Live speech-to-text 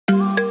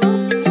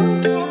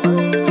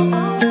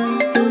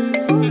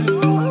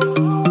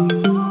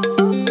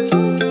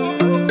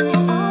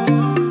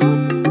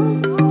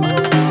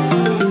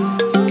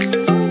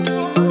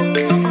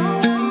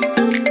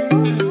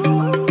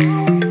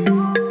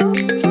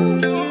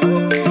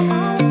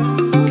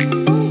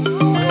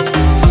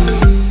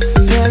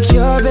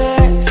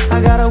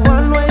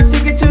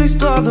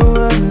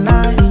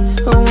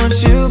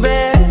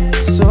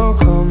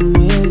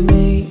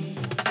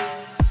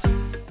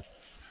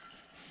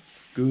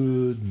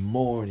Good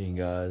morning,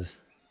 guys.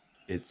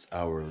 It's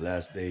our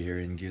last day here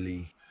in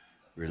Gili.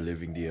 We're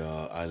leaving the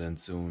island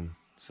soon,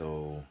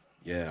 so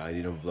yeah, I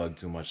didn't vlog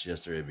too much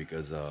yesterday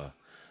because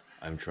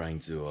I'm trying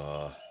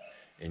to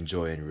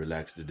enjoy and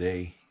relax the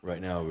day.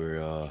 Right now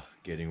we're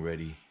getting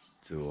ready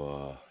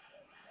to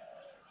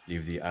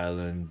leave the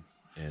island,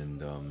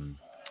 and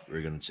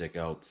we're gonna check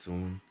out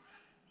soon,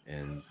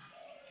 and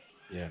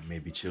yeah,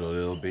 maybe chill a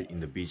little bit in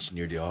the beach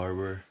near the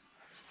harbor,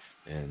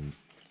 and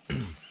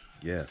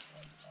yeah,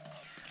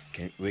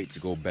 can't wait to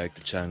go back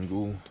to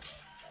Canggu.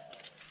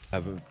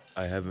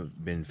 I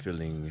haven't been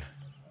feeling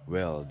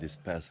well this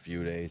past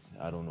few days.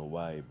 I don't know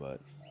why, but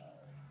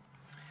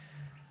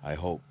I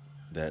hope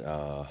that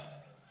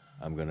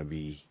I'm gonna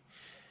be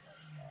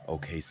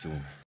okay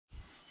soon.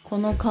 こ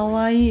の可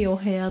愛いお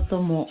部屋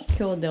とも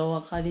今日でお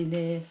別れ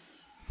です。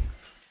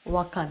お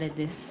別れ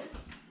です。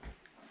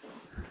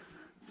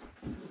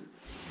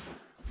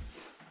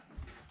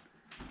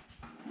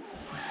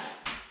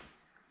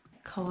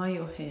可愛い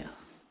お部屋。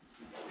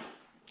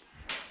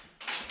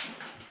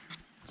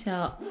じ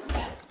ゃあ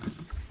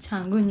チ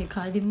ャングンに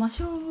帰りま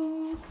しょう。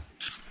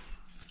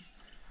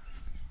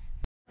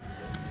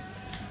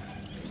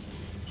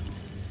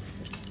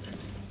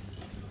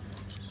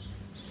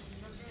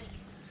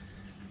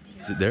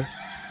Is it there?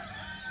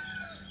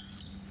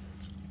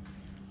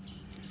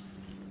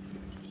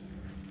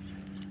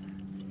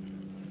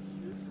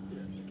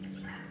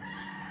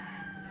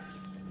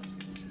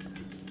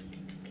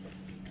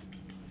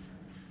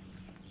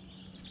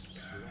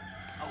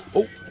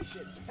 Oh!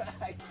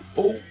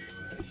 Oh!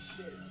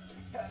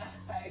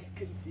 I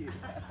couldn't see it.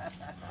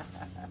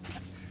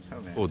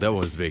 Oh, that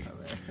was big.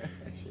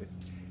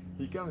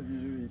 He comes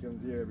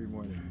here every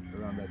morning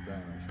around that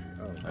time actually.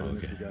 Oh, I don't know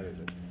if you got it.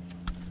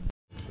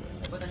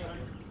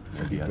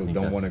 Some people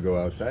don't want to go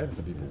outside,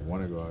 some people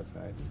want to go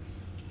outside.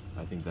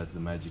 I think that's the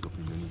magic of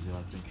Indonesia,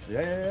 I think.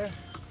 Yeah.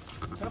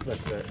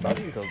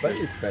 Bali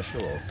is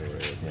special also,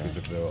 because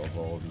of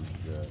all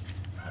these,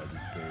 how do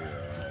you say,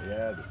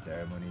 the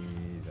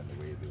ceremonies and the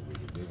way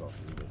they live off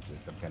of it.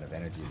 There's some kind of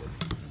energy that's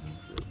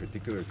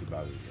particular to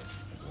Bali.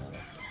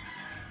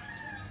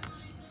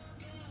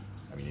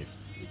 I mean,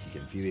 if you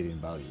can feel it in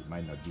Bali, it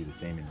might not be the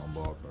same in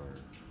Lombok, or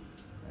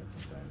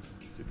sometimes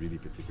it's really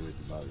particular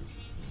to Bali.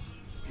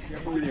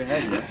 Careful with your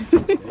head, yeah?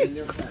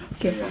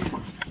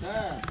 Careful.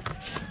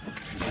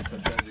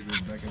 Sometimes it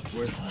goes back and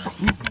forth.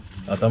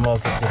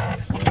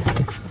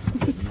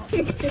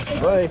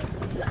 Bye.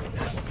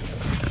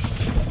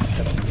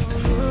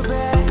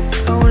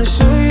 I wanna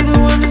show you the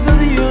wonders of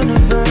the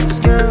universe,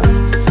 girl.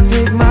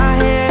 Take my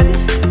hand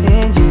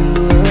and you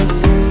will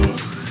see.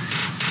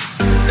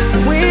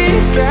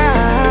 We've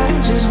got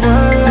just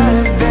one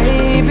life,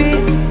 baby.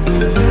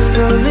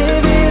 So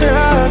live it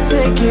up,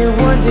 take it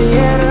one day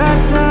at a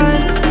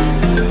time.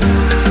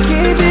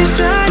 Keep it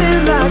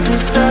shining like the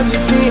stars we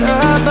see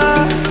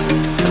above.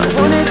 I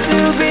wanted to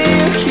be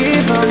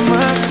here by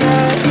my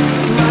side.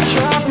 My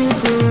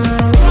tropical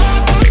love.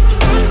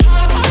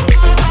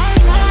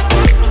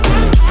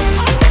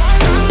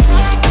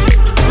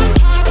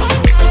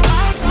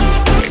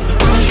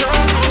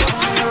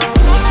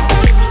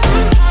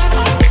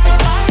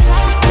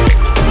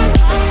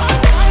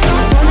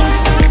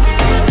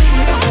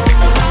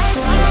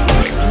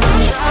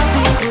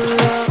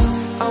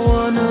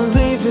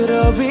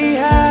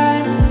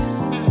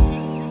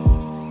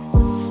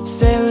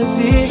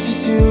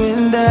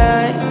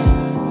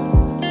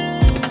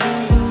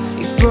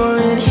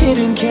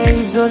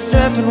 Or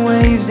surfing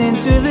waves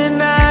into the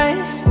night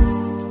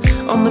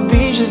on the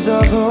beaches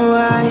of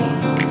Hawaii.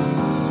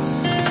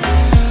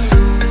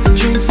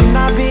 Drinks in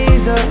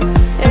Ibiza,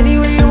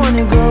 anywhere you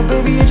wanna go,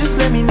 baby, you just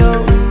let me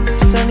know.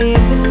 Sunny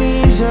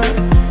Indonesia,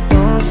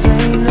 don't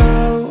say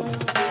no.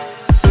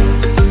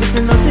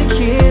 Sipping on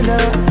tequila,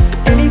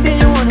 anything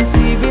you wanna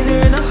see, be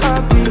there in a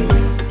heartbeat.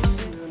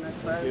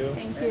 Thank you.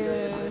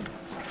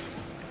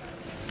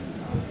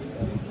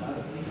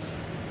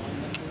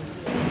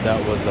 That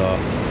was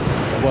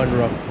one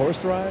rough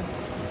horse ride.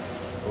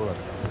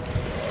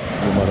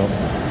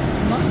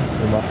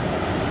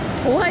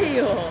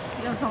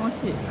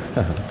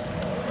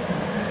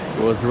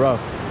 It was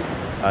rough.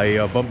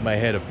 I bumped my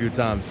head a few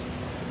times.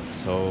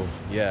 So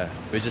yeah,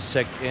 we just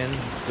checked in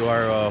to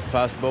our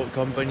fast boat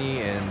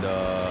company, and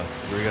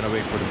we're gonna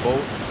wait for the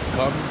boat to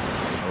come.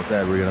 I was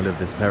sad we're gonna live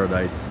this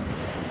paradise,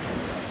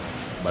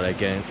 but I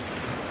can't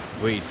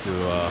wait to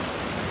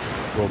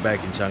go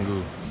back in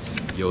Canggu.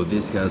 Yo,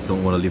 these guys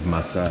don't want to leave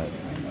my side.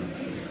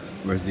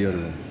 Where's the other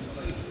one?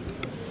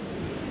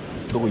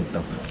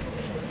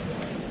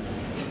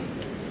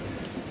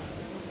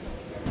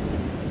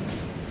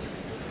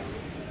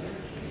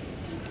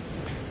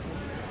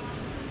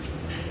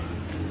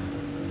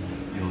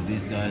 Yo,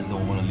 these guys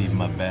don't want to leave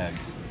my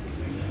bags.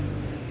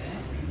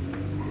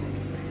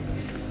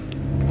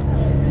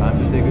 Time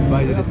to say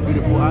goodbye to this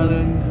beautiful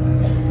island.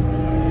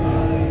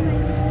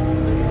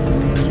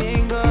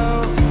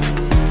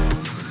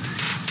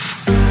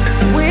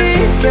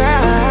 We've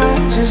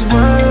got just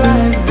one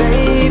life,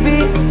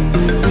 baby.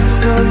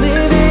 So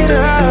live it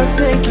up,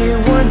 take it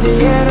one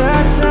day at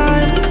a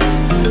time.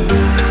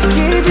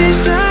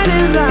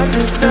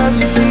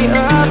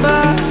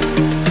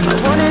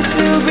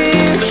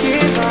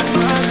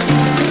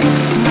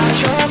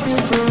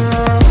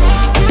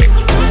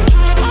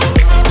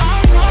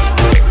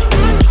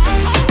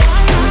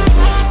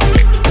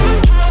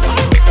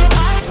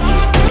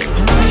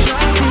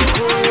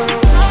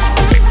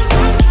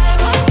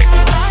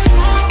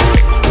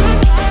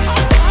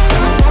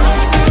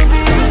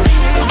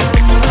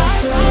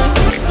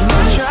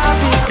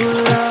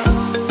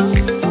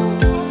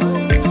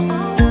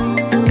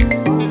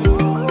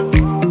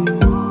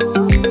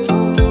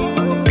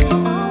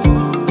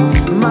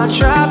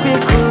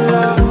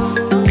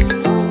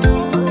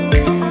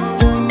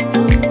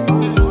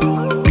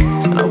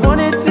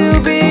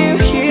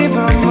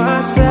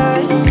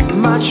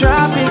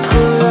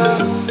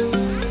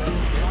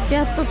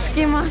 着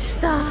きまし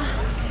た。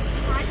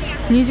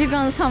2時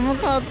間寒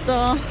かっ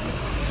た。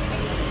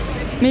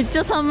めっち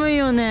ゃ寒い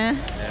よね。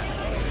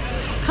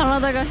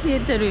体が冷え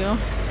てるよ。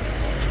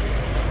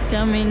じ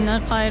ゃあみん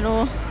な帰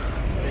ろう。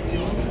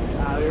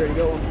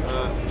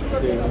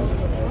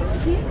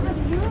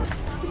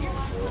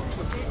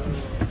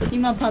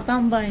今パタ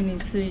ンバイに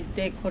着い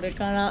て、これ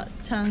から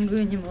チャング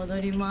ーに戻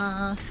り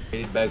ます。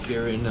 Back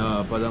here in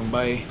Padang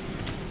Bay,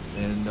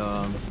 and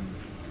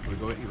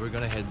we're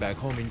gonna head back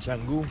home in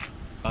Canggu.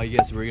 I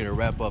guess we're gonna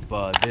wrap up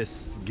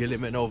this Gili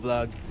Meno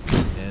vlog,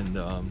 and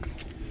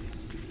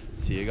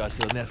see you guys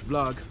till the next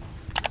vlog.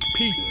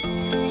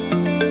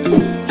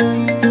 Peace.